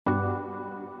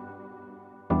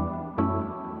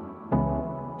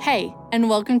Hey, and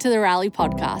welcome to the Rally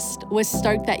Podcast. We're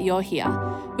stoked that you're here.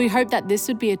 We hope that this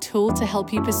would be a tool to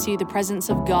help you pursue the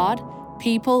presence of God,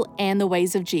 people, and the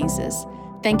ways of Jesus.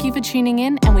 Thank you for tuning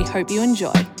in, and we hope you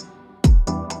enjoy.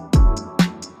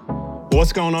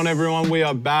 What's going on, everyone? We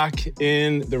are back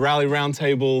in the Rally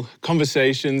Roundtable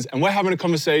conversations, and we're having a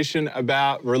conversation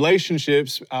about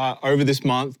relationships over this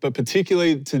month, but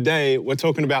particularly today, we're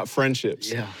talking about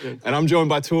friendships. Yeah. And I'm joined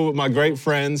by two of my great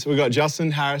friends. We've got Justin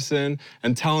Harrison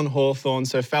and Talon Hawthorne.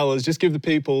 So fellas, just give the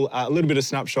people a little bit of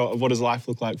snapshot of what does life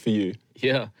look like for you?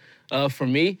 Yeah. For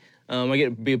me, I get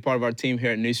to be a part of our team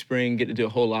here at New Spring, get to do a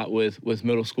whole lot with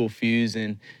Middle School Fuse,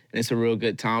 and it's a real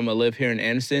good time. I live here in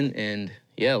Anderson, and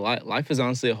yeah, life is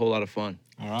honestly a whole lot of fun.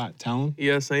 All right, Talon?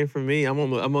 Yeah, same for me. I'm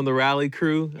on the Rally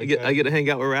crew. I get to hang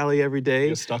out with Rally every day.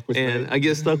 You're stuck with and me. I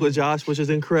get stuck with Josh, which is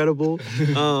incredible.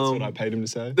 That's what I paid him to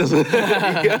say.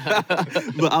 Yeah.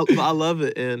 But I love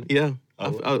it, and yeah,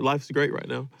 life's great right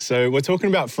now. So we're talking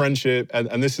about friendship,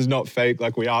 and this is not fake,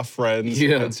 like we are friends.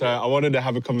 Yeah. And so I wanted to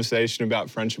have a conversation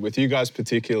about friendship with you guys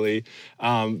particularly.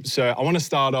 So I want to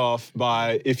start off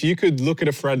by, if you could look at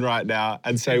a friend right now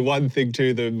and say one thing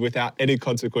to them without any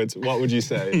consequence, what would you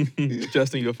say?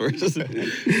 Justin, you go first.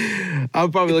 I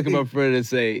would probably look at my friend and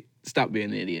say, stop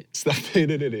being an idiot. Stop being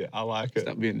an idiot. I like it.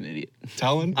 Stop being an idiot.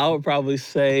 Talon? I would probably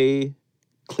say,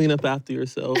 clean up after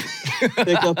yourself,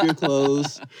 pick up your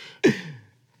clothes,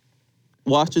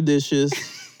 wash the dishes.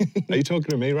 Are you talking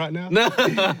to me right now? No.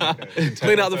 Okay.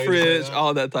 Clean out the Say fridge, that.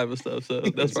 all that type of stuff. So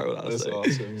that's probably what I would That's say.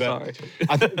 awesome. But Sorry.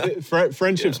 I think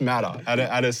friendships matter.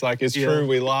 And it's like, it's true,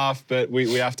 we laugh, but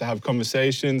we have to have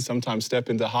conversations, sometimes step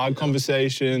into hard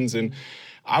conversations. And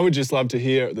I would just love to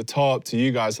hear at the top to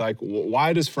you guys, like,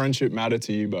 why does friendship matter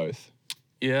to you both?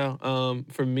 Yeah,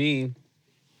 for me,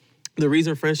 the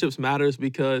reason friendships matter is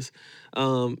because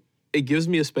it gives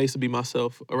me a space to be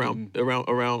myself around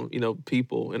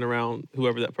people and around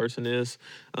whoever that person is.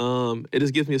 It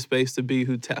just gives me a space to be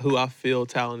who I feel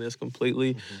Talon is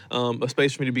completely. A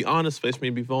space for me to be honest, a space for me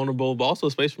to be vulnerable, but also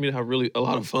a space for me to have really a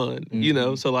lot of fun. You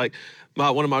know, so like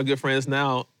one of my good friends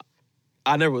now.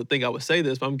 I never would think I would say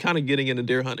this, but I'm kind of getting into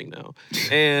deer hunting now,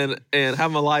 and have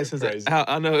my license.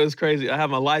 I know it's crazy. I have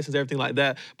my license, everything like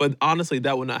that. But honestly,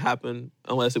 that would not happen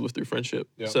unless it was through friendship.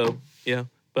 Yep. So yeah,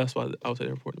 that's why I would say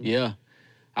they're important. Yeah.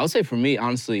 I would say for me,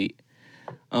 honestly,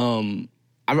 I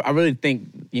really think,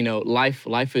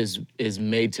 life is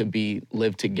made to be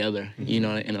lived together, in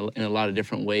a lot of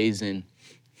different ways. And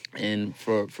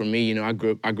for me, I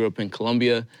grew up in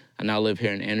Columbia. I now live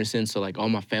here in Anderson, so like all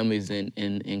my family's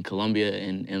in Columbia,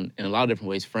 and in a lot of different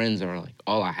ways, friends are like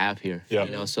all I have here.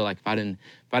 Yeah. So like if I didn't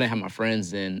have my friends,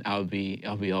 then I'll be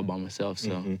all by myself.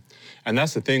 So. And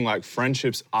that's the thing, like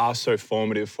friendships are so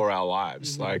formative for our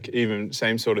lives. Like even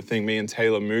same sort of thing, me and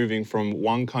Taylor moving from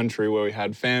one country where we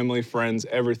had family, friends,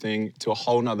 everything, to a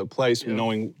whole nother place,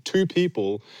 knowing two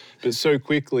people, but so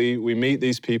quickly we meet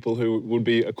these people who would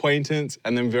be acquaintance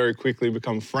and then very quickly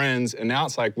become friends. And now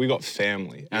it's like we got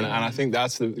family. And I think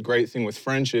that's the great thing with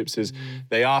friendships is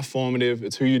they are formative.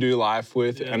 It's who you do life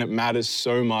with, and it matters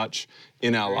so much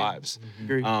in our lives.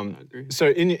 Agree.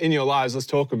 So in your lives, let's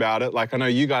talk about it. Like I know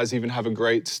you guys even have a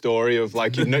great story of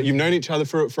like you've known each other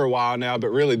for a while now,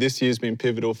 but really this year's been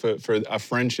pivotal for a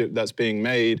friendship that's being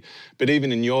made. But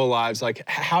even in your lives, like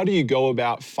how do you go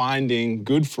about finding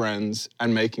good friends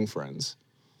and making friends?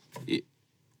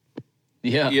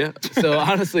 Yeah. So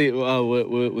honestly,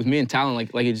 with me and Talon,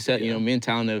 like you just said, me and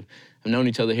Talon have known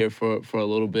each other here for a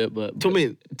little bit, but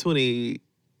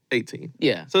 2018.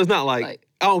 Yeah. So it's not like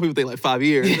I don't want people to think like 5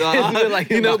 years. Like,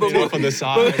 but more on the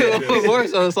side. but more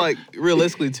so it's like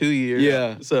realistically 2 years.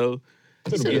 Yeah. So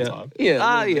It's a bit of time.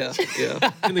 Yeah. yeah.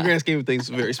 In the grand scheme of things,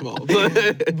 it's very small. But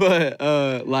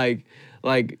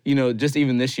just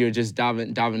even this year, just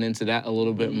diving into that a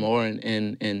little bit more,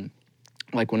 and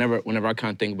like whenever I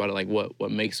kind of think about it, like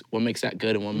what makes that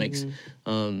good and what makes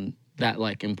that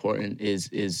like important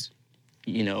is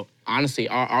honestly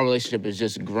our relationship has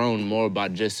just grown more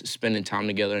about just spending time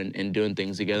together and doing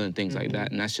things together and things like that,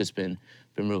 and that's just been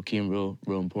real key and real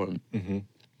important.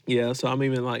 Yeah, so I'm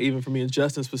even for me and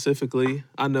Justin specifically,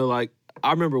 I know I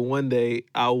remember one day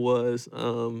I was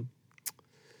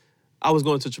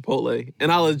going to Chipotle,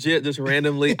 and I legit just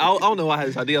randomly, I don't know why I had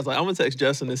this idea. I was like, I'm gonna text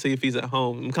Justin to see if he's at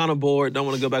home. I'm kind of bored, don't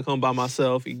want to go back home by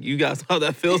myself. You guys know how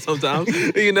that feels sometimes,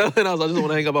 And I was like, I just want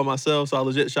to hang out by myself. So I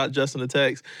legit shot Justin a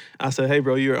text. I said, hey,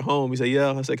 bro, you're at home? He said,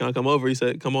 yeah. I said, can I come over? He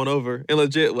said, come on over. And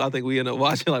legit, I think we ended up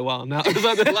watching like Wild 'N Out or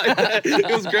something like that.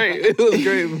 It was great.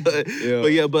 But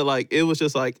it was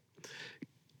just like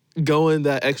going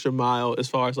that extra mile as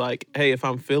far as like, hey, if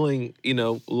I'm feeling,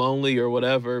 lonely or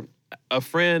whatever, a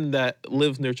friend that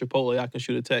lives near Chipotle, I can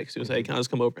shoot a text and say, hey, can I just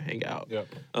come over and hang out? Yep.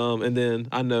 And then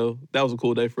I know that was a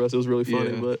cool day for us. It was really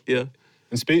funny, Yeah. but yeah.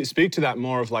 And speak to that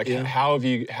more of like what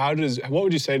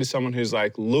would you say to someone who's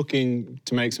like looking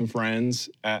to make some friends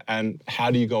and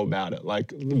how do you go about it? Like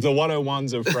the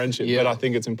 101s of friendship, but I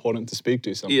think it's important to speak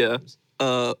to sometimes.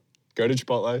 Yeah. Go to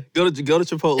Chipotle. Go to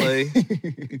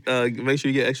Chipotle. Make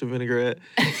sure you get extra vinaigrette.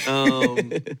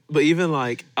 But even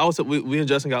like we and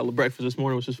Justin got breakfast this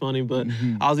morning, which was funny. But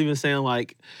I was even saying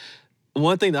like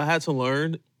one thing that I had to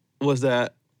learn was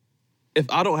that if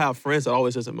I don't have friends, it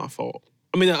always isn't my fault.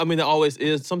 I mean, that always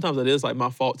is. Sometimes it is like my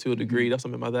fault to a degree. That's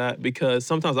something like that because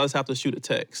sometimes I just have to shoot a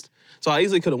text. So I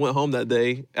easily could have went home that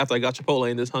day after I got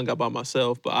Chipotle and just hung out by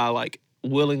myself. But I like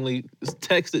willingly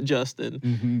texted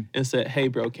Justin and said, "Hey,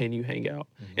 bro, can you hang out?"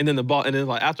 And then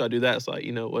like after I do that, it's like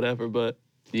whatever. But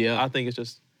I think it's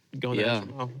just going the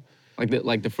extra mile.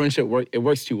 Like the friendship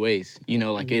works two ways.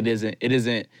 Like it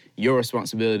isn't your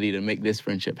responsibility to make this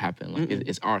friendship happen. Like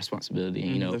it's our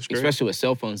responsibility. Especially with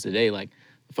cell phones today. Like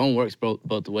the phone works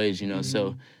both ways.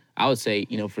 So I would say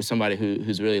for somebody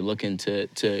who's really looking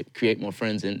to create more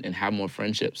friends and have more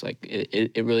friendships, like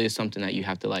it really is something that you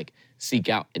have to like seek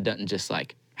out. It doesn't just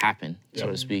like happen, so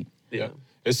to speak. Yeah.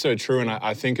 It's so true, and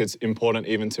I think it's important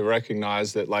even to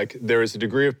recognize that like there is a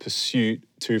degree of pursuit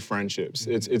to friendships.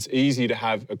 It's easy to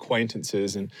have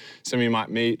acquaintances, and some of you might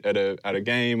meet at a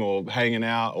game or hanging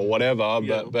out or whatever.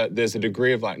 But there's a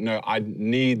degree of like, no, I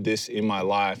need this in my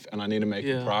life, and I need to make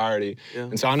it a priority. Yeah.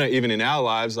 And so I know even in our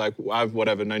lives, like I've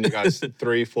known you guys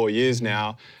 3-4 years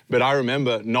now, but I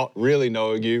remember not really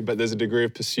knowing you. But there's a degree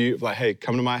of pursuit of like, hey,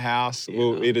 come to my house.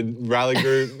 We'll eat a rally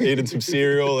group, eating some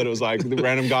cereal, and it was like the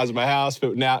random guys at my house.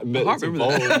 But it's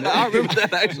evolved. I remember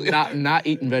that actually. Not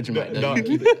eating Vegemite.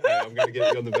 Hey, I'm gonna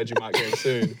get you on the Vegemite game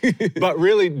soon. But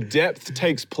really, depth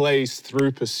takes place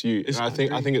through pursuit. And I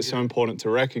think it's so important to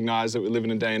recognize that we live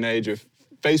in a day and age of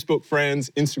Facebook friends,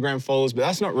 Instagram followers, but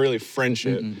that's not really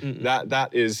friendship. That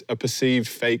is a perceived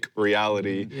fake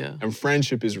reality. And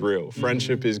friendship is real.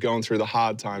 Friendship is going through the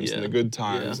hard times and the good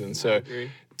times. And so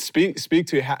speak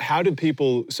to how did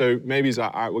people, so maybe it's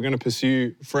like, all right, we're going to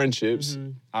pursue friendships.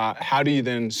 How do you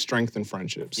then strengthen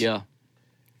friendships? Yeah.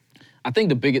 I think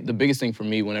the biggest thing for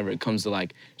me whenever it comes to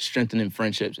like strengthening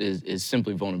friendships is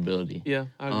simply vulnerability. Yeah,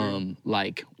 I agree.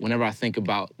 Like whenever I think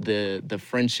about the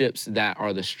friendships that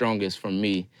are the strongest for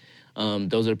me,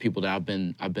 those are the people that I've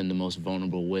been the most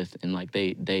vulnerable with, and like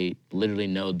they literally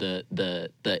know the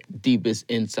deepest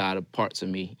inside of parts of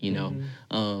me,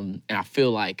 and I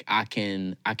feel like I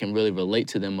can really relate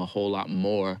to them a whole lot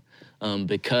more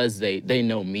because they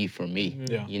know me for me,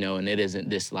 and it isn't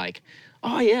this like,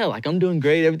 oh yeah, like I'm doing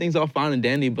great, everything's all fine and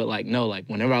dandy, but like no, like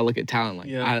whenever I look at talent,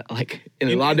 like I like in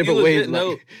a lot of different ways.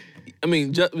 I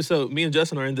mean, so me and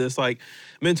Justin are in this like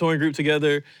mentoring group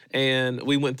together, and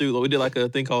we did like a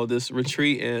thing called this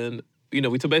retreat, and we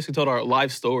basically told our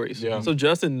life stories. Yeah. So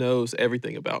Justin knows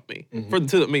everything about me for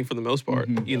the most part,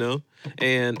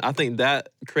 and I think that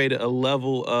created a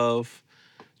level of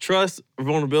trust,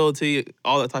 vulnerability,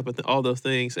 all that type of all those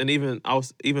things, and even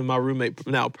my roommate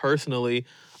now personally,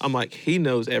 I'm like, he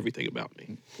knows everything about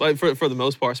me, like for the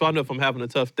most part. So I know if I'm having a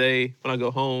tough day when I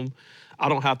go home, I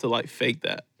don't have to like fake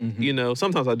that.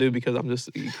 Sometimes I do because I'm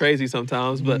just crazy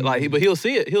sometimes, but but he'll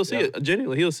see it. He'll see it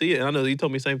genuinely. He'll see it. And I know you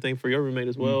told me the same thing for your roommate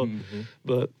as well.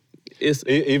 But it's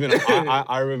even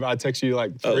I remember I texted you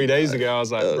like 3 days ago. I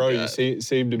was like, bro, you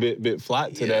seemed a bit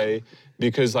flat today.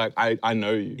 Because like I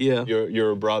know you. Yeah. You're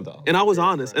a brother. And I was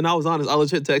honest. I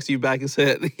legit texted you back and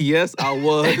said, yes, I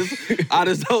was. I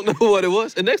just don't know what it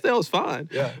was. And next day I was fine.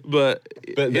 Yeah. But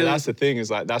that's the thing,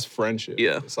 is like that's friendship.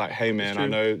 Yeah. It's like, hey man, I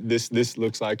know this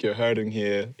looks like you're hurting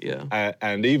here. Yeah.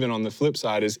 And even on the flip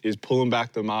side is pulling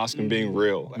back the mask and being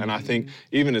real. And I think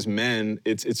even as men,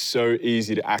 it's so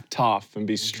easy to act tough and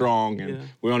be strong and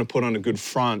we want to put on a good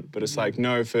front. But it's like,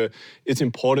 no, it's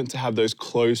important to have those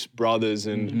close brothers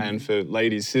and for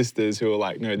ladies, sisters who are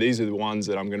like, no, these are the ones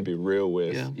that I'm going to be real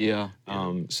with.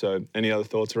 So any other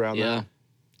thoughts around that?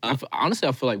 Honestly,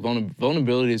 I feel like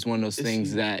vulnerability is one of those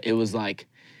things that it was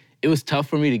tough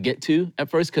for me to get to at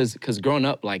first because growing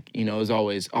up, like, it was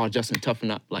always, oh, Justin,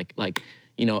 toughen up, like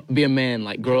be a man,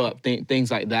 like grow up,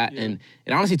 things like that. And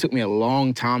it honestly took me a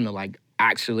long time to like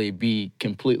actually be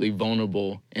completely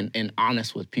vulnerable and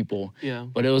honest with people. Yeah.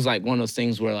 But it was like one of those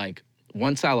things where like,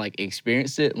 once I like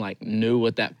experienced it and like knew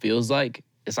what that feels like,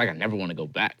 it's like I never want to go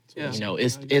back. Yeah.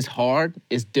 It's hard,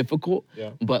 it's difficult,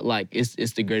 but like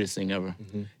it's the greatest thing ever.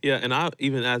 Yeah, and I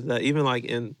even add that, even like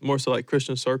in more so like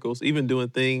Christian circles, even doing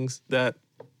things that,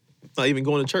 like even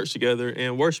going to church together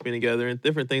and worshiping together and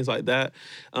different things like that.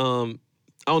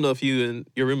 I don't know if you and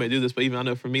your roommate do this, but even I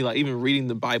know for me, like even reading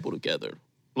the Bible together,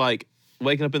 like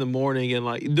waking up in the morning and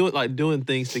like doing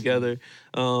things together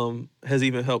has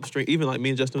even helped strengthen. Even like me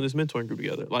and Justin doing this mentoring group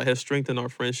together, like has strengthened our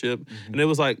friendship. And it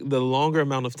was like the longer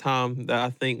amount of time that I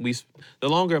think the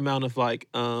longer amount of like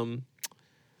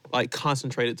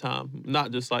concentrated time,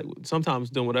 not just like sometimes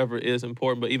doing whatever is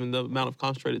important, but even the amount of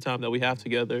concentrated time that we have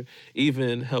together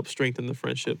even helps strengthen the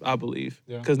friendship, I believe.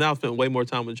 Because now I've spent way more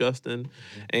time with Justin,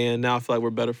 and now I feel like we're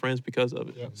better friends because of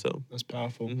it. Yeah, so that's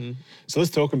powerful. So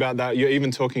let's talk about that. You're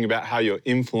even talking about how you're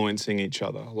influencing each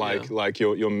other, like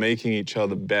you're making each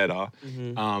other better.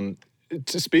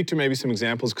 To speak to maybe some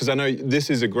examples, because I know this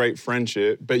is a great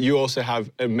friendship, but you also have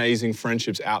amazing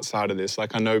friendships outside of this.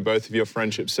 Like I know both of your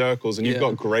friendship circles, and you've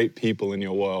got great people in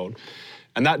your world.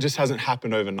 And that just hasn't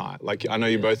happened overnight. Like I know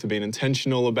you both have been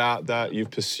intentional about that,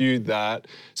 you've pursued that.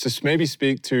 So maybe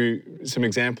speak to some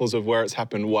examples of where it's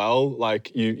happened well,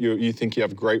 like you think you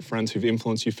have great friends who've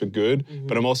influenced you for good,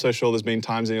 but I'm also sure there's been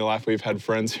times in your life where you've had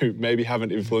friends who maybe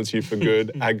haven't influenced you for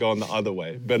good and gone the other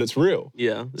way, but it's real.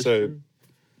 Yeah, so true.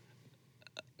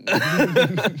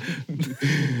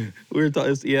 We were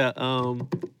talking,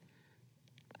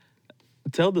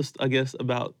 tell this, I guess,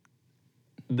 about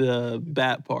the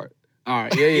bad part. All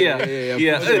right, yeah.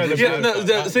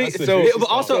 But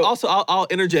also, I'll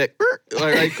interject.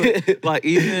 Like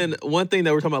even one thing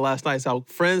that we were talking about last night is how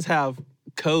friends have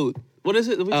code. What is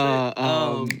it that we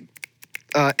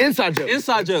say? Inside jokes.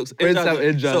 Inside jokes.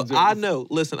 So I know.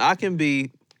 Listen, I can be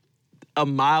a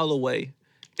mile away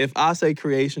if I say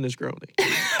creation is groaning.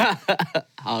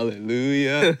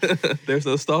 Hallelujah. There's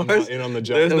no stars. I'm not in on the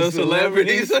joke. There's no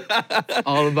celebrities.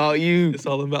 All about you. It's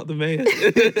all about the man.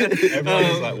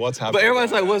 Everybody's like, what's happening? But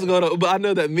everybody's like, what's going on? But I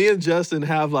know that me and Justin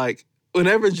have like,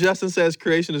 whenever Justin says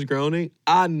creation is groaning,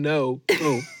 I know.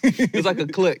 Boom. It's like a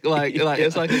click. Like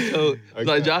it's like a code. Okay.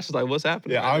 Like Josh is like, what's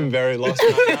happening? Yeah, I'm very lost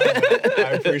right now, but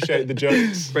I appreciate the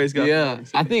jokes. Praise God. Yeah,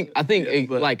 I think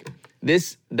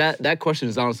that question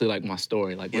is honestly like my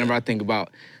story. Like whenever I think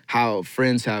about how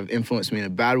friends have influenced me in a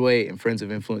bad way and friends have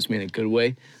influenced me in a good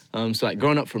way. So like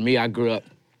growing up for me, I grew up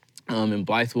in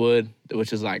Blythewood,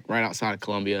 which is like right outside of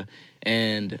Columbia.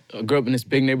 And I grew up in this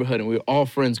big neighborhood, and we were all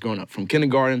friends growing up, from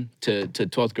kindergarten to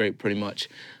 12th grade, pretty much.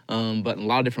 But in a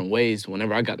lot of different ways,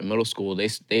 whenever I got to middle school, they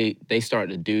started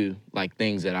to do like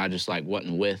things that I just like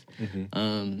wasn't with.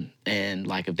 And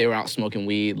like if they were out smoking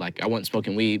weed, like I wasn't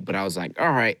smoking weed, but I was like,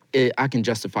 all right, I can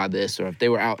justify this. Or if they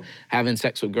were out having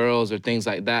sex with girls or things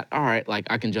like that, all right, like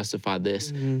I can justify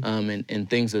this, and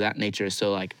things of that nature.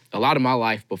 So like a lot of my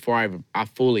life before I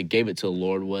fully gave it to the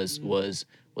Lord was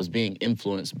being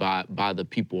influenced by the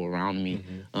people around me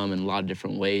in a lot of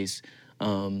different ways.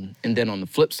 And then on the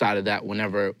flip side of that,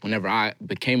 whenever I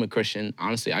became a Christian,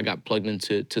 honestly, I got plugged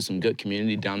into some good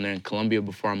community down there in Columbia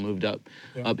before I moved up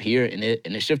here, and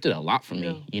it shifted a lot for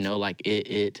me. You know, like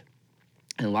it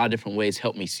in a lot of different ways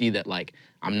helped me see that like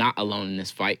I'm not alone in this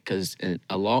fight, because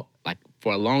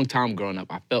for a long time growing up,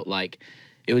 I felt like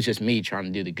it was just me trying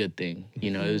to do the good thing. You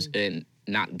know, it was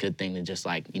not good thing to just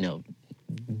like, you know,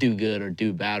 do good or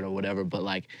do bad or whatever, but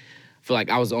like I feel like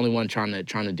I was the only one trying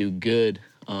to do good,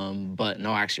 but in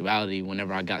all actuality,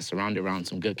 whenever I got surrounded around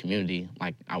some good community,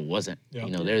 like I wasn't. You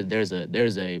know, there's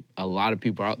a lot of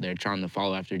people out there trying to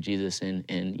follow after Jesus and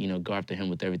you know, go after him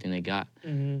with everything they got.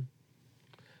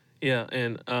 Yeah,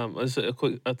 and a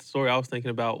quick story I was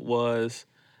thinking about was,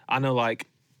 I know like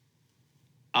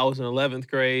I was in 11th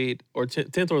grade or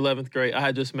 10th or 11th grade. I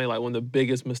had just made like one of the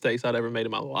biggest mistakes I'd ever made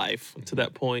in my life to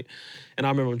that point. And I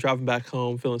remember driving back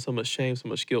home feeling so much shame, so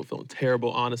much guilt, feeling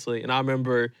terrible, honestly. And I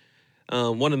remember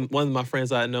one of my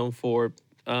friends I had known for,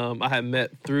 I had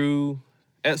met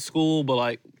at school, but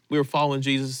like we were following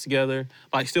Jesus together.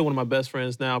 Like still one of my best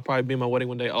friends now, probably be in my wedding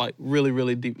one day. Like really,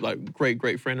 really deep, like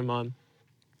great friend of mine.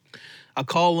 I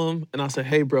call him and I say,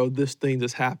 hey bro, this thing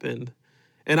just happened.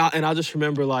 And I just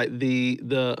remember like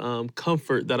the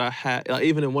comfort that I had, like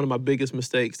even in one of my biggest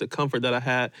mistakes, the comfort that I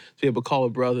had to be able to call a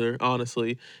brother,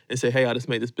 honestly, and say, hey, I just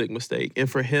made this big mistake. And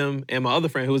for him and my other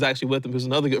friend who was actually with him, who's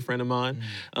another good friend of mine,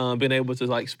 being able to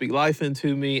like speak life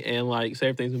into me and like say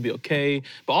everything's gonna be okay,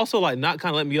 but also like not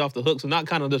kind of let me get off the hook, so not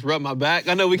kind of just rub my back.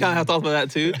 I know we kind of have talked about that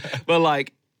too, but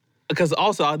like, because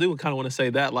also I do kind of want to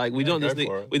say that like we don't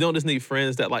just need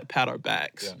friends that like pat our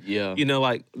backs. Yeah. You know,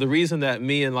 like the reason that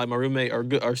me and like my roommate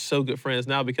are so good friends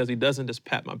now, because he doesn't just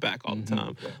pat my back all the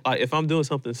time. Like if I'm doing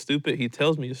something stupid, he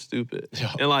tells me it's stupid.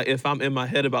 And like if I'm in my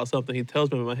head about something, he tells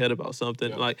me I'm in my head about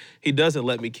something. Like he doesn't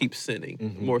let me keep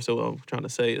sinning. More so what I'm trying to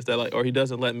say is that like, or he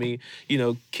doesn't let me, you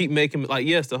know, keep making like,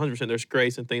 yes, 100% there's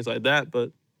grace and things like that,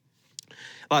 but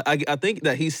like I think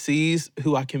that he sees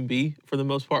who I can be for the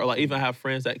most part. Like even I have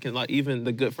friends that can, like even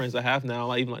the good friends I have now,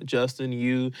 like even like Justin,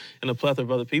 you, and a plethora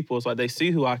of other people. It's like they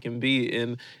see who I can be,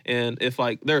 and if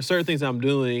like there are certain things I'm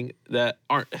doing that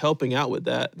aren't helping out with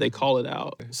that, they call it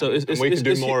out. So it's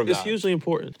it's hugely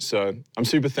important. So I'm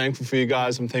super thankful for you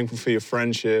guys. I'm thankful for your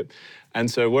friendship. And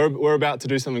so we're about to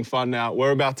do something fun now.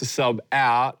 We're about to sub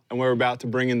out, and we're about to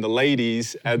bring in the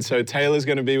ladies. And so Taylor's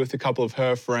going to be with a couple of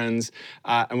her friends,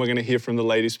 and we're going to hear from the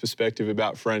ladies' perspective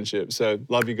about friendship. So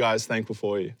love you guys. Thankful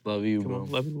for you. Love you, Come bro.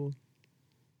 on, love you, bro.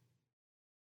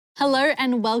 Hello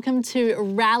and welcome to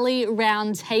Rally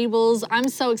Roundtables. I'm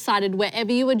so excited wherever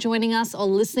you are joining us or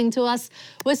listening to us.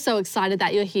 We're so excited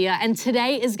that you're here. And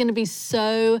today is going to be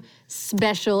so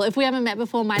special. If we haven't met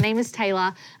before, my name is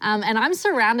Taylor, and I'm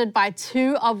surrounded by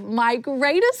two of my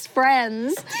greatest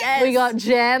friends. Yes. We got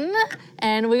Jen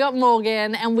and we got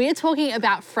Morgan, and we're talking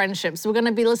about friendships. We're going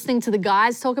to be listening to the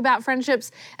guys talk about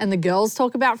friendships and the girls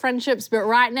talk about friendships, but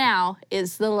right now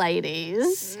it's the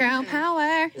ladies. Girl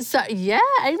power. So, yeah,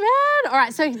 amen. All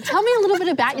right, so tell me a little bit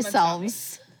about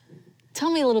yourselves. Tell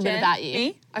me a little bit about you.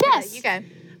 Me? Okay, Yes. you go.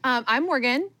 I'm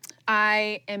Morgan.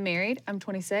 I am married. I'm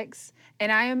 26.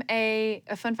 And I am a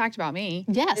fun fact about me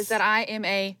Yes. is that I am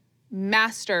a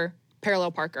master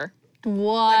parallel parker.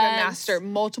 What? Like a master.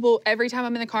 Multiple, every time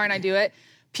I'm in the car and I do it,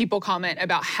 people comment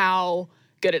about how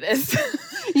good it is.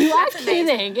 You are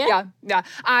kidding. Yeah.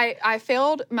 I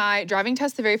failed my driving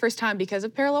test the very first time because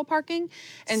of parallel parking.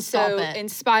 And Stop so it. in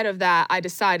spite of that, I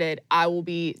decided I will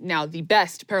be now the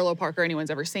best parallel parker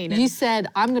anyone's ever seen. And You said,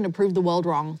 I'm going to prove the world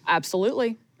wrong.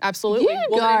 Absolutely. You Woman in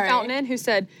go. Fountain Inn who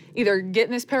said, either get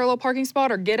in this parallel parking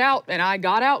spot or get out. And I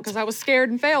got out because I was scared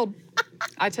and failed.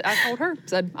 I told her,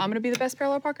 said, I'm going to be the best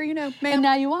parallel parker you know, ma'am. And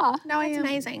now you are. Now I That's am.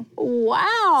 amazing.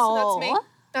 Wow. So that's me.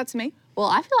 That's me. Well,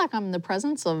 I feel like I'm in the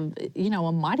presence of,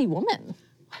 a mighty woman.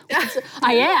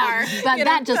 I am, but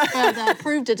that just further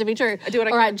proved it to be true. I do what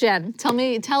I All can. right, Jen,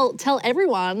 tell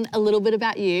everyone a little bit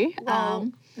about you.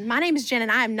 My name is Jen,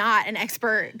 and I am not an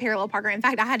expert parallel parker. In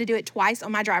fact, I had to do it twice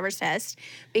on my driver's test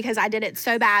because I did it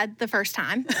so bad the first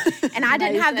time. And I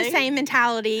didn't have the Amazing. same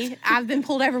mentality. I've been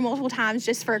pulled over multiple times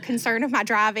just for concern of my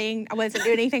driving. I wasn't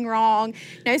doing anything wrong.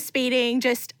 No speeding.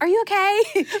 Just, are you okay?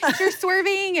 You're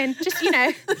swerving. And just,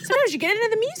 sometimes you get into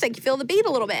the music. You feel the beat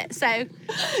a little bit. So,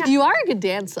 You are a good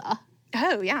dancer.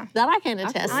 oh, yeah. That I can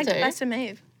attest I like to. to bust a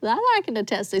move. That I can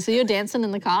attest to. So you're dancing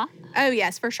in the car? Oh,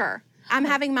 yes, for sure. I'm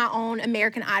having my own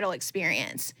American Idol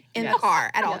experience in the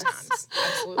car at all times.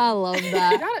 Absolutely. I love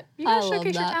that. You I gotta love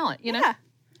showcase your that. talent, you know? Yeah.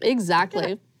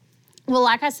 Exactly. Well,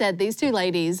 like I said, these two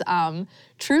ladies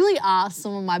truly are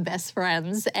some of my best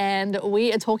friends, and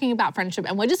we are talking about friendship,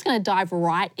 and we're just going to dive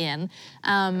right in.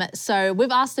 So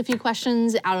we've asked a few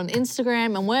questions out on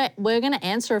Instagram, and we're going to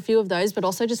answer a few of those, but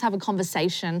also just have a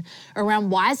conversation around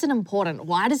why is it important?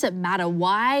 Why does it matter?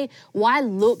 Why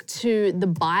look to the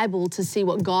Bible to see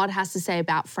what God has to say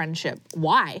about friendship?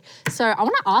 Why? So I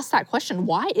want to ask that question.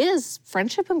 Why is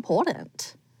friendship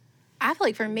important? I feel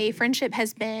like for me, friendship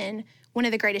has been one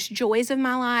of the greatest joys of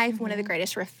my life, one of the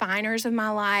greatest refiners of my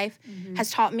life, has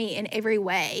taught me in every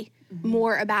way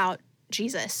more about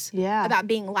Jesus, Yeah. about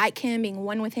being like him, being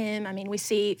one with him. I mean, we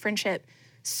see friendship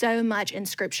so much in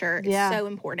scripture. It's Yeah. so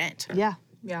important. Yeah.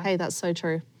 Yeah. Hey, that's so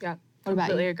true. Yeah, What about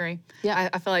completely you? agree. Yeah.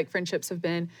 I feel like friendships have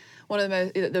been one of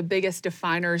the biggest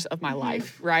definers of my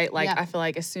life, right? Like Yeah. I feel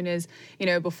like as soon as,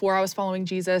 before I was following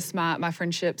Jesus, my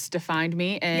friendships defined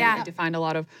me and Yeah. it defined a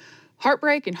lot of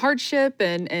heartbreak and hardship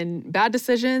and bad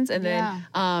decisions, and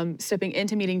then stepping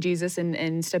into meeting Jesus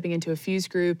and stepping into a Fuse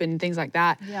group and things like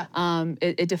that. Yeah.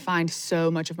 It defined so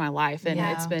much of my life, and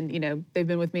Yeah. it's been, they've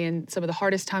been with me in some of the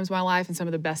hardest times of my life and some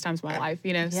of the best times of my life.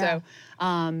 So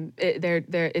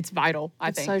it's vital. I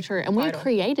It's think so true. And we're Vital.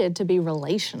 created to be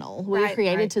relational. We're Right,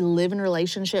 created right. to live in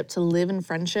relationship, to live in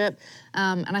friendship.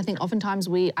 And I think oftentimes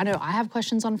I know I have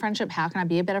questions on friendship. How can I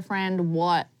be a better friend?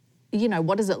 What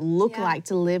does it look Yeah. like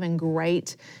to live in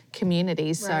great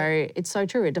community? So Right. it's so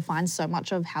true. It defines so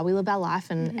much of how we live our life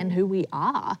and who we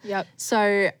are. Yep.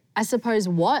 So I suppose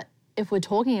if we're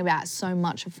talking about so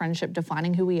much of friendship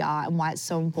defining who we are and why it's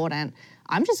so important,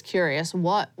 I'm just curious,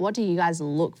 what do you guys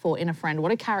look for in a friend?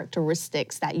 What are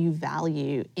characteristics that you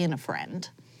value in a friend?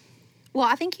 Well,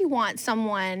 I think you want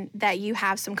someone that you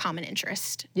have some common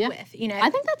interest with, I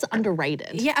think that's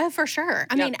underrated. Yeah, oh, for sure.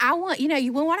 I mean, I want,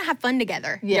 you will want to have fun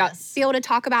together. Yes. Be able to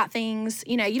talk about things,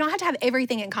 you don't have to have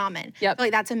everything in common. Yep. I feel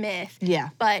like that's a myth. Yeah.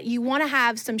 But you want to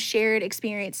have some shared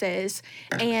experiences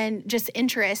and just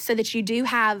interests so that you do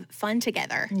have fun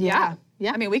together. Yeah.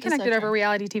 Yeah. I mean, we That's connected so over true.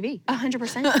 reality TV.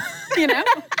 100%. You know?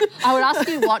 I would ask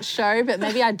you what show, but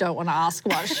maybe I don't want to ask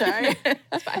what show.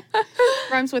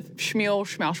 Rhymes with Schmiel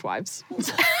Schmauschwives.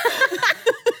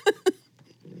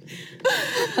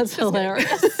 That's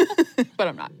hilarious. But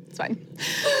I'm not. It's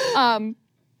fine.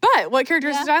 But what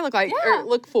characteristics do I look like or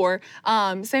look for?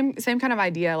 Same kind of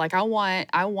idea. Like I want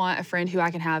a friend who I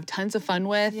can have tons of fun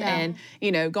with and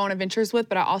go on adventures with.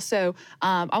 But I also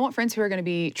I want friends who are going to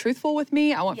be truthful with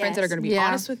me. I want friends that are going to be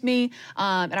honest with me,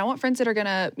 and I want friends that are going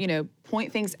to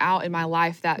point things out in my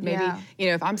life that maybe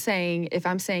if I'm saying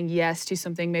yes to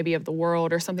something maybe of the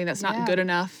world or something that's not good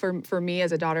enough for me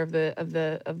as a daughter of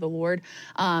the Lord,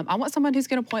 I want someone who's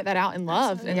going to point that out in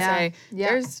love and say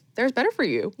there's better for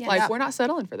you. Like we're not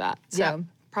settling for that. So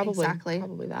probably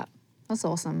that. That's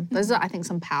awesome. Those are, I think,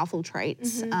 some powerful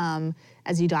traits.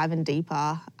 As you dive in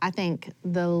deeper, I think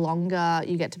the longer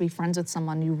you get to be friends with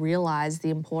someone, you realize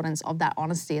the importance of that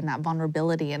honesty and that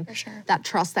vulnerability and that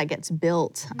trust that gets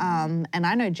built. And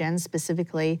I know Jen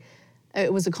specifically,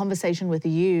 it was a conversation with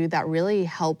you that really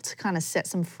helped kind of set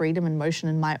some freedom in motion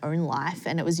in my own life.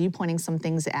 And it was you pointing some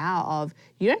things out of,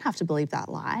 you don't have to believe that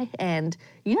lie. And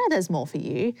there's more for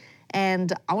you.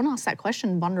 And I want to ask that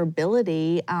question,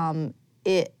 vulnerability,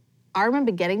 I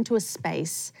remember getting to a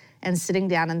space and sitting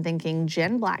down and thinking,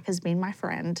 Jen Black has been my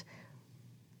friend.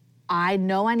 I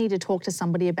know I need to talk to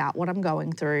somebody about what I'm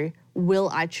going through. Will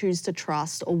I choose to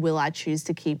trust or will I choose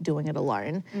to keep doing it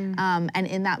alone? And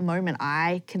in that moment,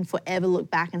 I can forever look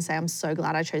back and say, I'm so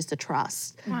glad I chose to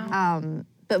trust. Wow.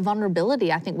 But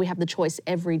vulnerability, I think we have the choice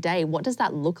every day. What does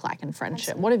that look like in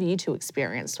friendship? What have you two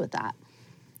experienced with that?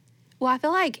 Well, I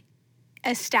feel like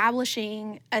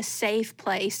establishing a safe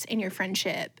place in your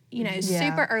friendship,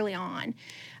 super early on.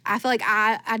 I feel like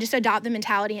I just adopt the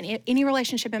mentality in any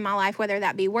relationship in my life, whether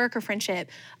that be work or friendship,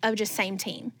 of just same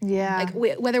team. Yeah.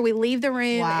 Like whether we leave the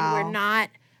room and we're not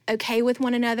okay with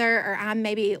one another, or I'm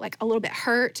maybe like a little bit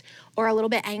hurt or a little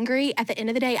bit angry, at the end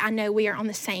of the day, I know we are on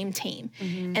the same team.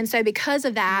 And so because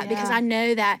of that, because I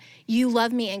know that you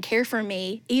love me and care for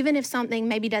me, even if something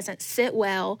maybe doesn't sit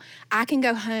well, I can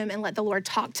go home and let the Lord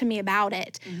talk to me about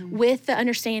it with the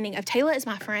understanding of Taylor is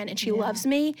my friend and she loves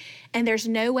me, and there's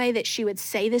no way that she would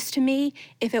say this to me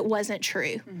if it wasn't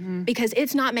true, because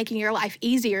it's not making your life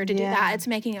easier to do that, it's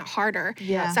making it harder.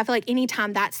 So I feel like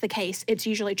anytime that's the case, it's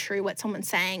usually true what someone's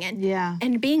saying,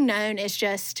 and being known is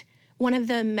just one of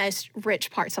the most rich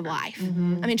parts of life.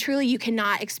 I mean, truly, you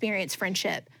cannot experience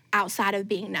friendship outside of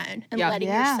being known and letting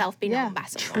yourself be known by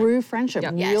someone. True friendship,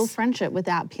 real friendship,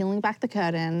 without peeling back the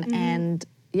curtain and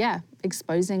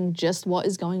exposing just what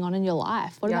is going on in your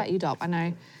life. What about you, Dop? I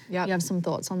know you have some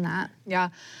thoughts on that. Yeah,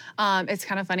 it's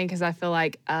kind of funny because I feel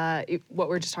like what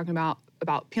we're just talking about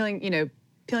peeling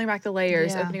back the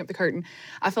layers, opening up the curtain.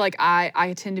 I feel like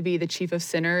I tend to be the chief of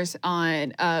sinners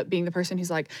on being the person who's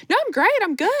like, no, I'm great,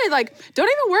 I'm good. Like, don't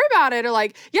even worry about it. Or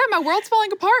like, yeah, my world's falling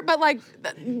apart, but like,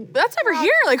 that's over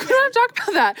here. Like, we don't have to talk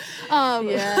about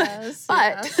that.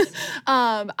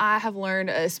 I have learned,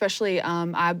 especially,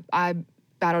 I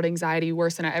battled anxiety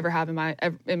worse than I ever have in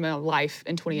my life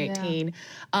in 2018.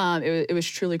 It was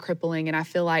truly crippling, and I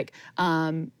feel like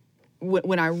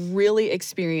when I really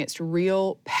experienced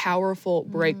real powerful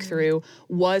breakthrough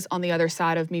was on the other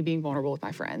side of me being vulnerable with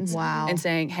my friends. Wow. And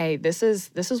saying, hey, this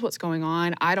is what's going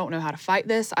on. I don't know how to fight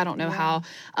this. I don't know how,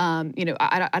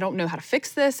 I don't know how to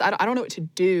fix this. I don't know what to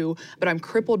do, but I'm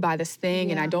crippled by this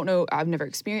thing and I don't know, I've never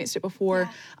experienced it before.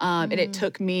 And it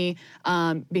took me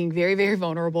being very, very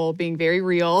vulnerable, being very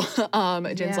real.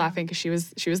 Jen's laughing because she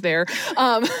was there.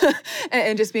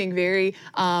 And just being very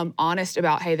honest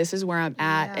about, hey, this is where I'm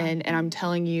at. And I'm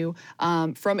telling you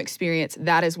from experience,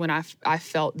 that is when I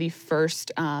felt the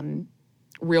first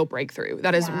real breakthrough.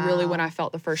 That is really when I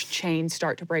felt the first chain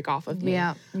start to break off of me.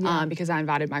 Because I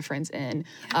invited my friends in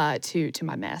to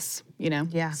my mess,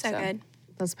 Yeah. So good.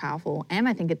 That's powerful. And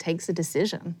I think it takes a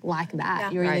decision like that.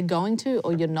 Yeah. You're either going to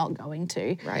or you're not going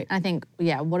to. Right. And I think,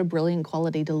 what a brilliant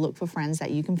quality to look for friends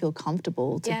that you can feel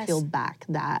comfortable to peel back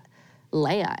that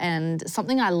layer. And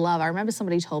something I love, I remember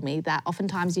somebody told me that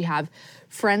oftentimes you have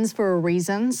friends for a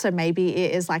reason. So maybe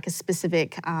it is like a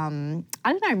specific,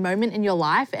 moment in your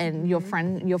life, and your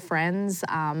friends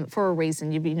for a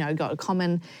reason. You've got a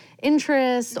common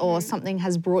interest or something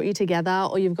has brought you together,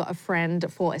 or you've got a friend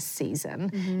for a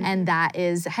season. And that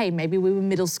is, hey, maybe we were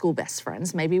middle school best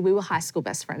friends, maybe we were high school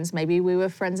best friends, maybe we were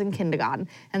friends in kindergarten,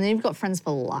 and then you've got friends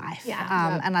for life.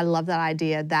 And I love that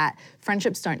idea that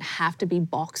friendships don't have to be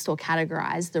boxed or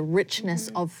categorized. The richness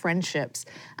of friendships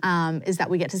is that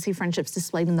we get to see friendships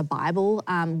displayed in the Bible.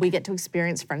 We get to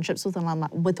experience friendships with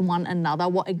one another.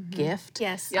 What a gift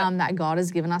that God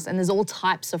has given us. And there's all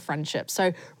types of friendships.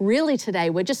 So really today,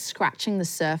 we're just scratching the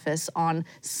surface on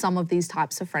some of these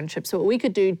types of friendships. So we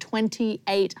could do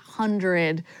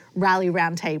 2,800 rally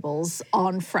roundtables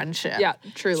on friendship. Yeah,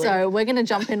 truly. So we're going to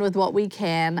jump in with what we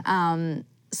can.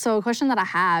 So a question that I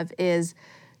have is,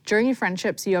 during your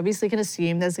friendships, you obviously can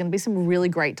assume there's going to be some really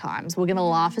great times. We're going to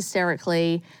laugh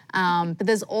hysterically, but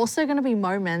there's also going to be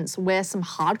moments where some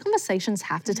hard conversations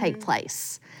have to take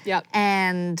place.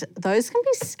 And those can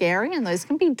be scary and those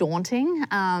can be daunting.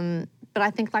 But I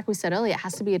think, like we said earlier, it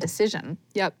has to be a decision.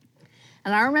 And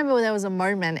I remember there was a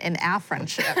moment in our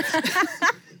friendship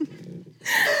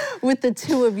with the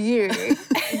two of you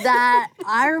that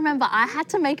I remember I had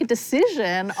to make a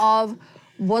decision of,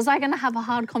 was I going to have a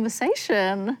hard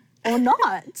conversation or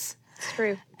not? It's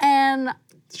true. And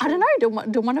I don't know,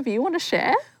 do one of you want to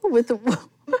share with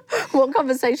what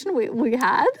conversation we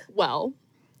had? Well,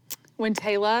 when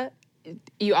Taylor,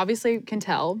 you obviously can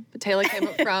tell, but Taylor came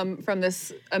from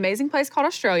this amazing place called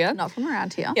Australia. Not from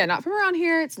around here. Yeah, not from around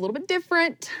here. It's a little bit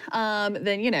different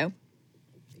than,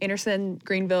 Anderson,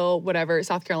 Greenville, whatever,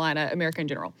 South Carolina, America in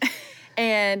general.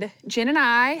 And Jen and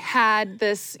I had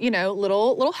this,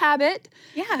 little habit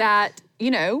that,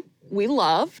 we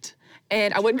loved.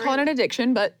 And I wouldn't call it an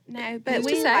addiction, but No, but who's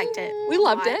to we say? liked it. We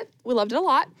loved it. We loved it a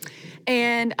lot.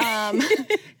 And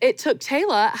it took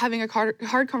Taylor having a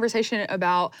hard conversation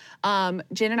about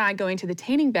Jen and I going to the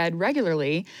tanning bed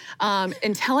regularly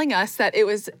and telling us that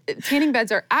tanning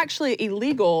beds are actually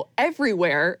illegal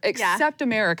everywhere except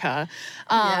America.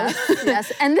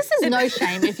 Yes. And this is no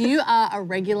shame. If you are a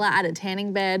regular at a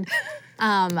tanning bed,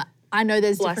 I know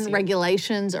there's different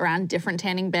regulations around different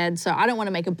tanning beds, so I don't want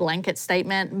to make a blanket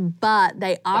statement, but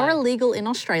they are illegal in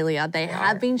Australia. They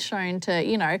have been shown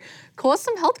to, cause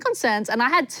some health concerns. And I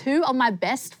had two of my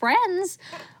best friends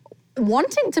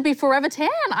wanting to be forever tan.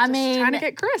 Trying to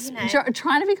get crisp.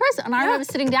 Trying to be crisp. And I remember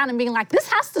sitting down and being like,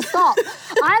 this has to stop.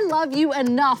 I love you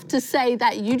enough to say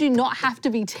that you do not have to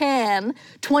be tan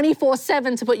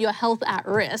 24/7 to put your health at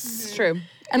risk. It's true.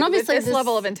 And obviously this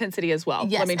level of intensity as well.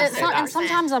 Yes, Let me just say that. and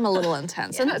sometimes I'm a little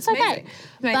intense, and that's okay. Amazing.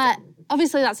 But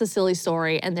obviously that's a silly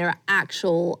story, and there are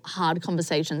actual hard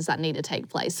conversations that need to take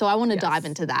place. So I want to dive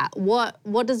into that. What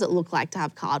does it look like to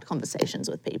have hard conversations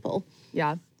with people?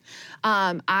 Yeah.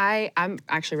 I'm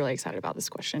actually really excited about this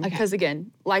question because,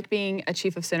 again, like being a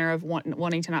chief of center of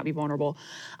wanting to not be vulnerable,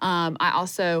 I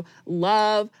also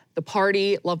love the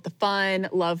party, love the fun,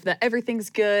 love that everything's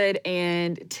good,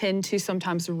 and tend to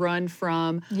sometimes run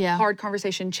from hard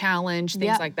conversation challenge,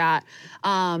 things like that.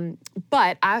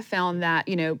 But I've found that,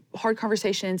 hard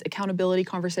conversations, accountability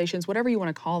conversations, whatever you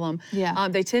want to call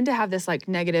them, they tend to have this like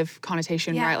negative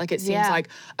connotation, right? Like it seems like,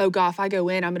 oh God, if I go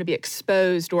in, I'm going to be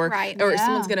exposed or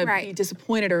someone's going to be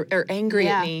disappointed or angry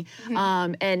at me.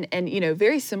 And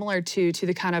very similar to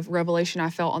the kind of revelation I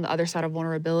felt on the other side of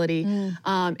vulnerability.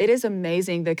 It is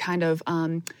amazing the kind of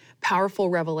powerful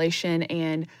revelation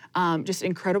and just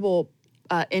incredible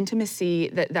intimacy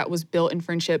that was built in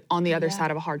friendship on the other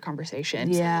side of a hard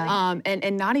conversation.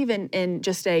 And not even in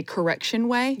just a correction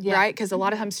way, right? Because a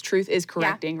lot of times truth is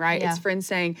correcting, right? It's friends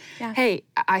saying, hey,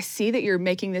 I see that you're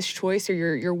making this choice or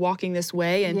you're walking this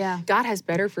way and God has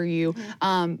better for you.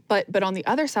 But on the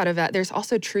other side of that, there's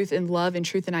also truth and love and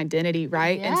truth and identity,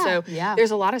 right? And so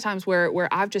there's a lot of times where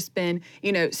I've just been,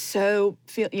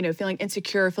 feeling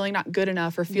insecure, feeling not good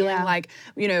enough, or feeling like,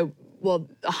 well,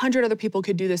 100 other people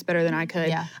could do this better than I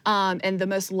could. And the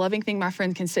most loving thing my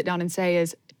friend can sit down and say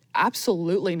is,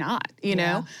 absolutely not,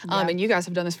 and you guys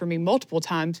have done this for me multiple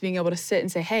times, being able to sit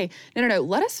and say, hey, no,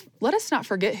 let us not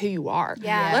forget who you are.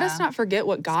 Let us not forget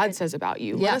what God says about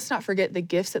you. Let us not forget the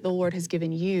gifts that the Lord has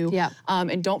given you.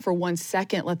 And don't for 1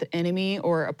 second let the enemy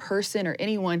or a person or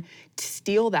anyone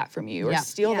steal that from you or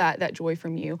steal that joy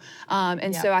from you.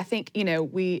 So I think,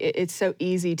 it's so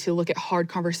easy to look at hard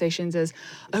conversations as,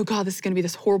 oh God, this is going to be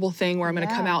this horrible thing where I'm going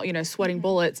to come out, sweating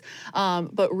bullets.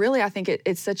 But really, I think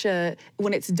it's such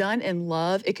when it's done in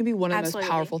love, it can be one of the most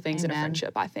powerful things in a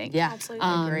friendship, I think. Yeah, absolutely.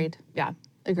 Agreed. Yeah.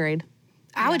 Agreed.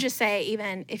 I would just say,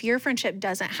 even if your friendship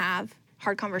doesn't have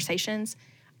hard conversations,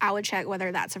 I would check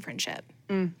whether that's a friendship.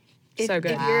 So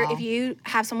good. If you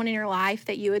have someone in your life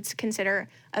that you would consider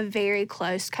a very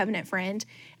close covenant friend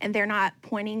and they're not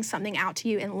pointing something out to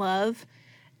you in love,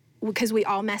 because we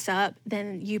all mess up,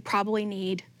 then you probably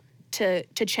need to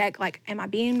check, like, am I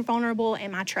being vulnerable?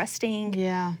 Am I trusting?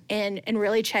 Yeah. And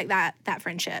really check that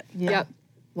friendship. Yeah.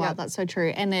 Wow, that's so true.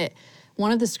 And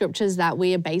one of the scriptures that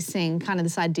we are basing kind of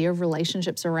this idea of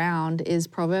relationships around is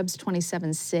Proverbs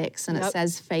 27:6, and it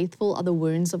says, "Faithful are the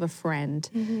wounds of a friend,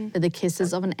 but the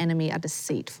kisses of an enemy are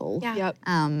deceitful." Yeah.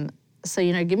 So,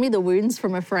 give me the wounds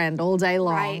from a friend all day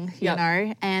long, Right. you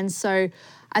know? And so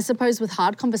I suppose with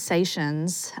hard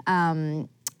conversations,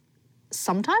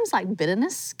 sometimes like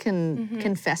bitterness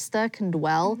can fester, can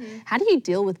dwell. How do you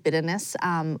deal with bitterness?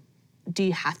 Do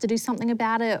you have to do something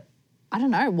about it? I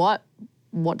don't know.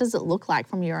 What does it look like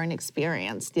from your own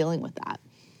experience dealing with that?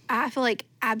 I feel like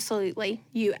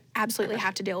you absolutely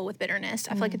have to deal with bitterness.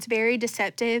 I feel like it's very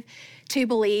deceptive to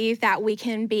believe that we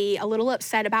can be a little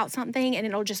upset about something and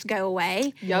it'll just go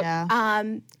away. Yeah.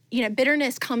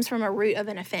 Bitterness comes from a root of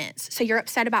an offense. So you're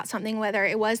upset about something, whether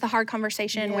it was the hard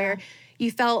conversation where you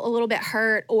felt a little bit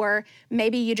hurt, or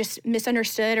maybe you just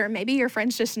misunderstood, or maybe your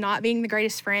friend's just not being the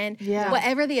greatest friend. Yeah.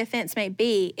 Whatever the offense may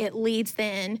be, it leads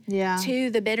then Yeah.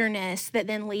 to the bitterness that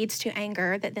then leads to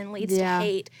anger, that then leads Yeah. to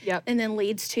hate, and then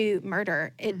leads to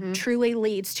murder. It truly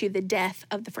leads to the death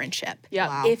of the friendship.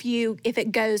 Wow. If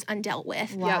it goes undealt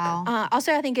with. Wow.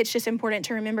 Also, I think it's just important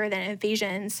to remember that in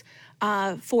Ephesians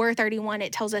 4:31,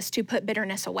 it tells us to put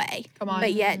bitterness away. Come on.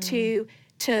 But yet to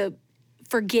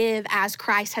forgive as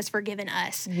Christ has forgiven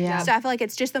us. Yeah. So I feel like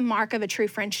it's just the mark of a true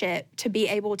friendship to be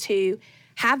able to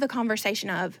have the conversation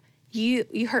of, you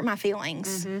hurt my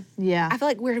feelings. Yeah. I feel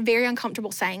like we're very uncomfortable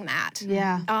saying that.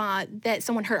 Yeah. That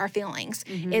someone hurt our feelings.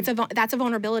 That's a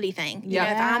vulnerability thing. You know,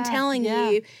 if I'm Yeah. telling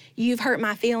you, you've hurt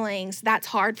my feelings, that's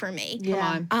hard for me.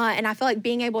 Yeah. And I feel like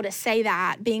being able to say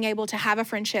that, being able to have a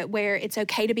friendship where it's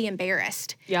okay to be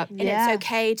embarrassed. Yep. And Yeah. it's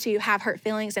okay to have hurt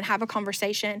feelings and have a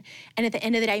conversation, and at the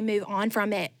end of the day, move on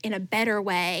from it in a better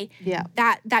way. Yeah.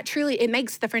 That truly, it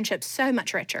makes the friendship so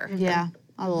much richer. Yeah.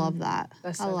 I love that.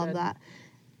 That's I so love good. that.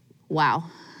 Wow.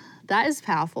 That is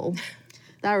powerful.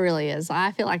 That really is.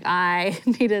 I feel like I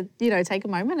need to, take a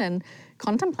moment and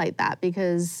contemplate that,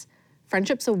 because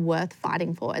friendships are worth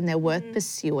fighting for and they're worth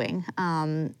pursuing.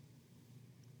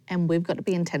 And we've got to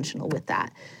be intentional with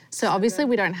that. So obviously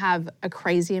we don't have a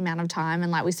crazy amount of time. And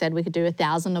like we said, we could do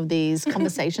 1,000 of these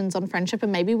conversations on friendship,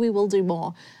 and maybe we will do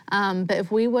more. But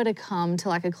if we were to come to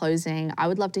like a closing, I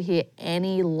would love to hear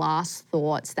any last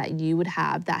thoughts that you would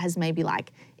have that has maybe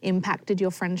like impacted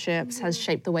your friendships, has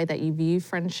shaped the way that you view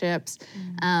friendships,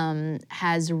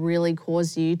 has really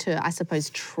caused you to, I suppose,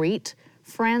 treat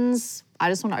friends. I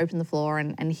just want to open the floor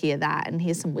and hear that and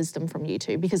hear some wisdom from you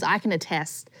two, because I can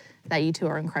attest that you two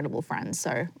are incredible friends.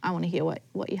 So I want to hear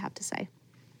what you have to say.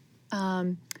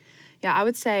 Yeah, I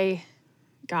would say,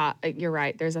 God, you're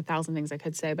right. There's 1,000 things I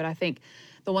could say, but I think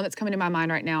the one that's coming to my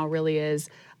mind right now really is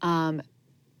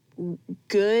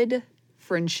good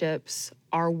friendships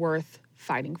are worth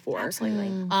fighting for.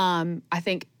 Absolutely. I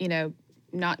think,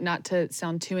 not to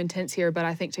sound too intense here, but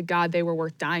I think to God they were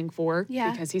worth dying for,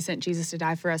 because he sent Jesus to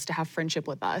die for us, to have friendship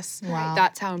with us. Wow.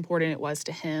 That's how important it was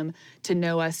to him to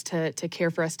know us, to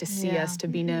care for us, to see us, to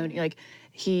be known. Like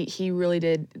he really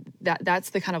did that. That's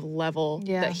the kind of level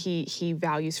that he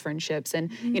values friendships, and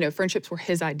friendships were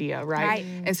his idea, right?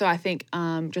 And so I think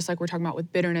just like we're talking about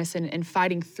with bitterness and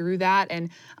fighting through that, and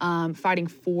fighting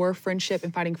for friendship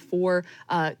and fighting for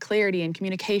clarity and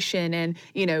communication, and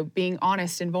being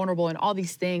honest and vulnerable and all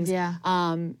these things.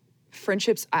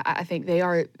 Friendships, I think they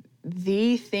are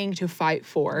the thing to fight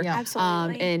for.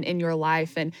 Absolutely. In your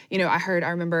life. And I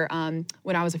remember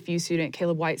when I was a FUE student,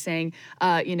 Caleb White saying,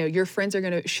 your friends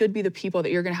should be the people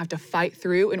that you're gonna have to fight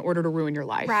through in order to ruin your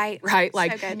life. Right.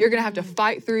 Like So good. you're gonna have to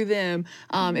fight through them.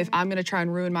 If I'm gonna try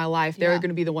and ruin my life, they're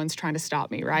gonna be the ones trying to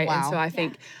stop me, right? And so I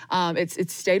think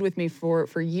it's stayed with me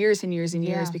for years and years and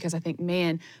years, because I think,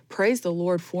 man, praise the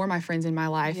Lord for my friends in my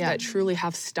life that truly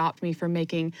have stopped me from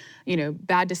making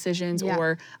bad decisions,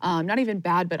 or not even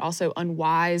bad, but also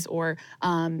unwise, or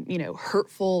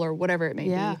hurtful, or whatever it may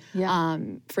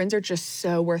be. Friends are just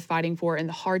so worth fighting for in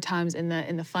the hard times, in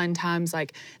the fun times.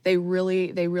 Like they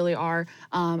really are.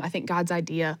 I think God's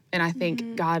idea, and I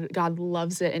think God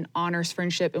loves it and honors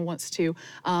friendship, and wants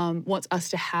us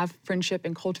to have friendship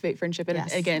and cultivate friendship.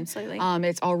 And again, absolutely.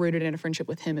 It's all rooted in a friendship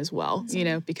with Him as well.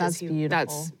 Because That's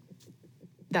beautiful.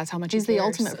 That's how much He's he the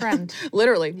cares. ultimate friend.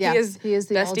 Literally, Yeah, he is he is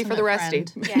the bestie for the ultimate resty.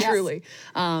 friend. Yes. Truly.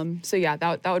 So yeah,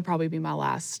 that would probably be my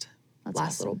last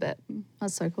awesome. little bit.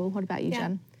 That's so cool. What about you,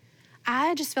 Jen?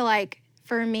 I just feel like,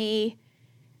 for me,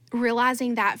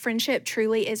 realizing that friendship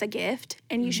truly is a gift,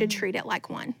 and you should treat it like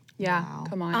one. Yeah, Wow.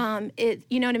 come on.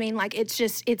 You know what I mean? Like it's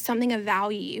something of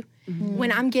value.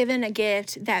 When I'm given a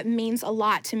gift that means a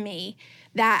lot to me,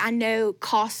 that I know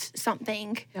costs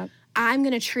something, I'm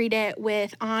going to treat it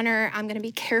with honor. I'm going to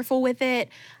be careful with it.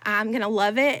 I'm going to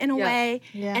love it in a way.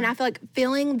 Yeah. And I feel like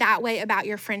feeling that way about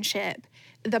your friendship,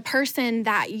 the person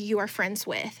that you are friends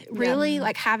with, really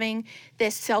like having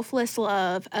this selfless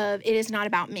love of it is not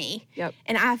about me. Yep.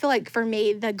 And I feel like for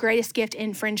me, the greatest gift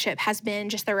in friendship has been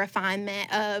just the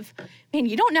refinement of, man,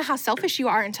 you don't know how selfish you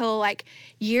are until like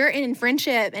you're in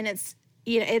friendship and it's,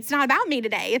 you know, it's not about me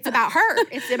today. It's about her.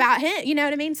 It's about him. You know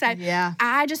what I mean? So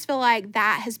I just feel like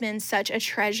that has been such a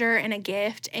treasure and a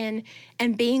gift, and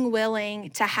being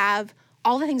willing to have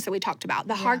all the things that we talked about,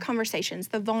 the hard conversations,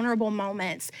 the vulnerable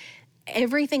moments,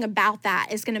 everything about that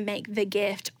is going to make the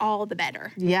gift all the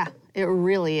better. Yeah, it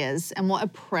really is. And what a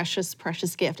precious,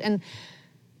 precious gift. And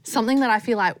something that I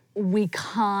feel like we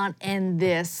can't end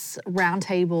this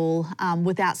roundtable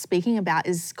without speaking about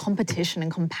is competition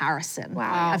and comparison.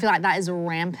 Wow. I feel like that is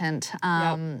rampant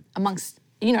amongst,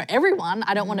 you know, everyone.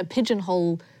 I don't want to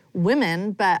pigeonhole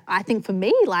women, but I think for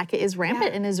me, like, it is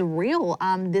rampant and is real.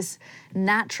 This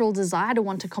natural desire to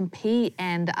want to compete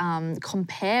and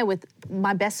compare with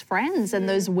my best friends and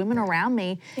those women around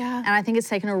me. Yeah. And I think it's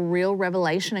taken a real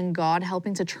revelation and God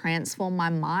helping to transform my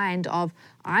mind of,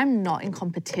 I'm not in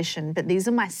competition, but these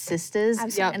are my sisters.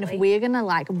 Absolutely. And if we're gonna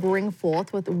like bring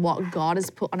forth with what God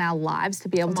has put on our lives to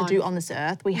be able to do on this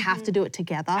earth, we have to do it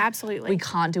together. Absolutely. We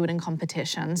can't do it in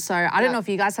competition. So I don't know if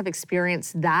you guys have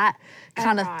experienced that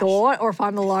kind of gosh. thought or if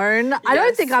I'm alone. I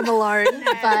don't think I'm alone,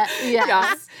 but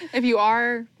yes. If you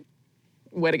are,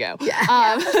 way to go.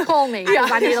 Call me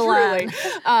because I need to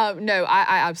learn. No,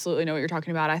 I absolutely know what you're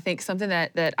talking about. I think something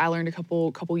that I learned a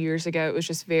couple years ago, it was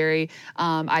just very,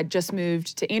 I just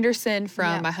moved to Anderson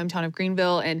from my hometown of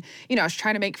Greenville, and, you know, I was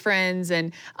trying to make friends,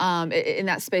 and in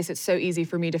that space, it's so easy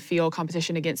for me to feel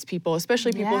competition against people,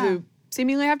 especially people who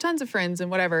seemingly have tons of friends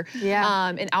and whatever.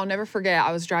 And I'll never forget,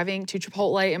 I was driving to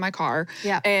Chipotle in my car,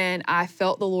 and I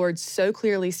felt the Lord so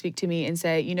clearly speak to me and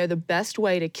say, you know, the best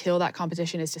way to kill that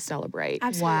competition is to celebrate.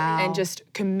 Absolutely. Wow. And just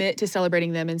commit to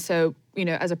celebrating them. And so, you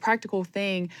know, as a practical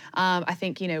thing, I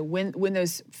think, you know, when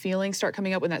those feelings start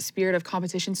coming up, when that spirit of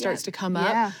competition starts to come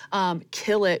up,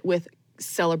 kill it with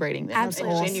celebrating them.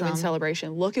 Absolutely. A genuine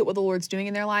celebration. Look at what the Lord's doing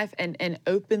in their life and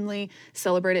openly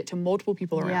celebrate it to multiple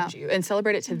people around you and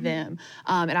celebrate it to them.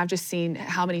 And I've just seen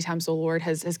how many times the Lord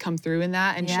has come through in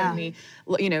that and shown me,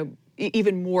 you know,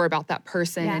 even more about that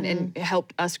person and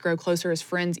helped us grow closer as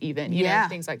friends even, you know,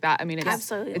 things like that. I mean,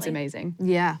 it's amazing.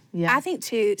 Yeah. I think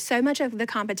too, so much of the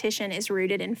competition is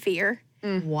rooted in fear.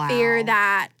 Wow. Fear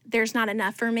that there's not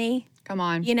enough for me. Come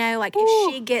on. You know, like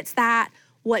if she gets that,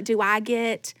 what do I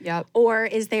get? Or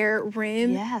is there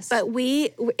room? Yes. But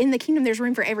in the kingdom, there's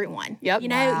room for everyone. You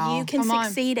know, you can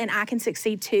succeed and I can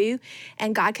succeed too.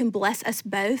 And God can bless us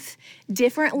both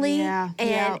differently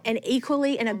and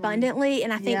equally and abundantly.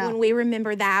 And I think when we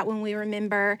remember that, when we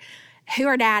remember who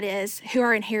our dad is, who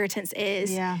our inheritance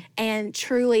is, and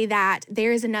truly that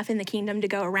there is enough in the kingdom to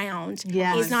go around.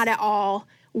 He's not at all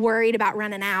worried about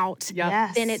running out,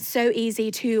 then it's so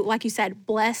easy to, like you said,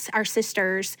 bless our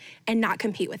sisters and not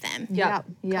compete with them.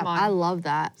 I love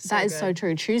that. That is so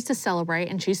true. Choose to celebrate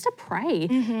and choose to pray.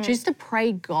 Choose to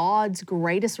pray God's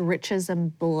greatest riches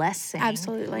and blessing.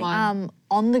 Absolutely.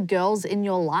 On the girls in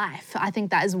your life. I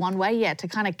think that is one way, to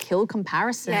kind of kill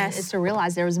comparison is to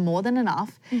realize there is more than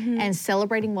enough, and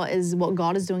celebrating what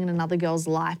God is doing in another girl's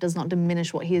life does not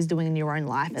diminish what He is doing in your own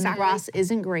life. And the grass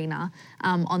isn't greener.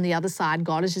 On the other side,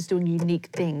 God is just doing unique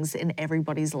things in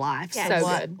everybody's life. Yes.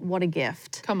 So what a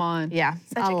gift. Come on. Yeah,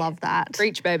 I love that.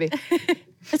 Preach, baby.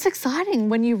 It's exciting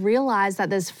when you realize that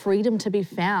there's freedom to be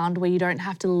found where you don't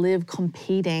have to live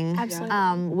competing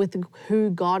with who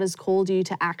God has called you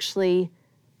to actually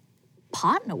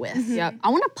partner with. I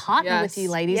want to partner with you,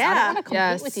 ladies. I don't want to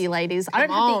compete with you, ladies. I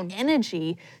don't have the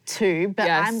energy to, but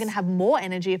I'm going to have more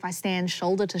energy if I stand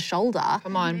shoulder to shoulder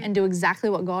and do exactly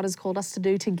what God has called us to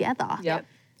do together.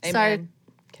 Amen.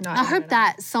 I hope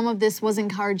that some of this was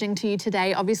encouraging to you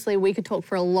today. Obviously, we could talk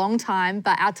for a long time,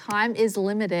 but our time is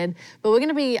limited. But we're going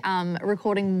to be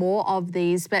recording more of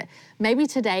these. But maybe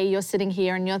today you're sitting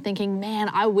here and you're thinking, man,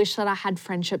 I wish that I had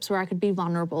friendships where I could be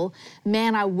vulnerable.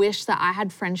 Man, I wish that I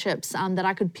had friendships that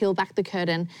I could peel back the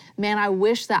curtain. Man, I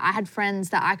wish that I had friends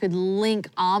that I could link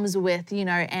arms with, you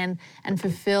know, and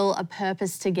fulfill a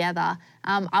purpose together.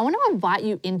 I want to invite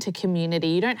you into community.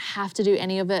 You don't have to do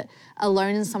any of it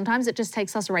alone, and sometimes it just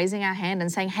takes us us raising our hand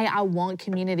and saying, hey, I want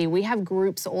community. We have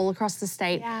groups all across the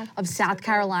state of South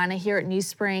Carolina here at New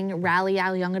Spring, Rally,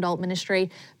 our young adult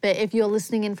ministry. But if you're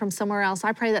listening in from somewhere else,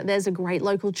 I pray that there's a great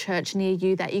local church near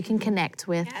you that you can connect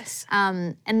with. Yes.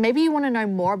 And maybe you want to know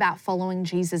more about following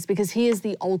Jesus because he is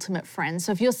the ultimate friend.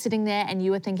 So if you're sitting there and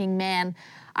you are thinking, man,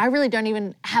 I really don't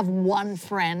even have one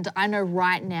friend. I know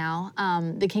right now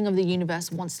the King of the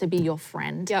universe wants to be your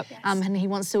friend. Yep. And he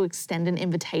wants to extend an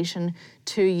invitation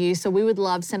to you. So we would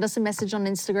love, send us a message on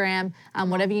Instagram,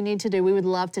 whatever you need to do. We would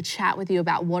love to chat with you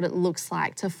about what it looks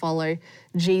like to follow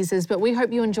Jesus. But we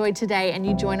hope you enjoyed today and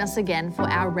you join us again for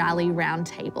our Rally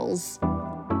Roundtables.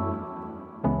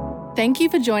 Thank you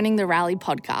for joining the Rally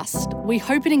podcast. We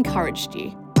hope it encouraged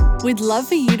you. We'd love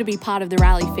for you to be part of the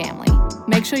Rally family.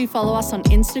 Make sure you follow us on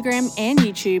Instagram and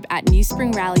YouTube at New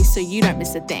Spring Rally so you don't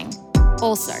miss a thing.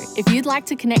 Also, if you'd like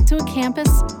to connect to a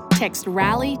campus, text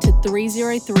RALLY to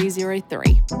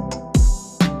 30303.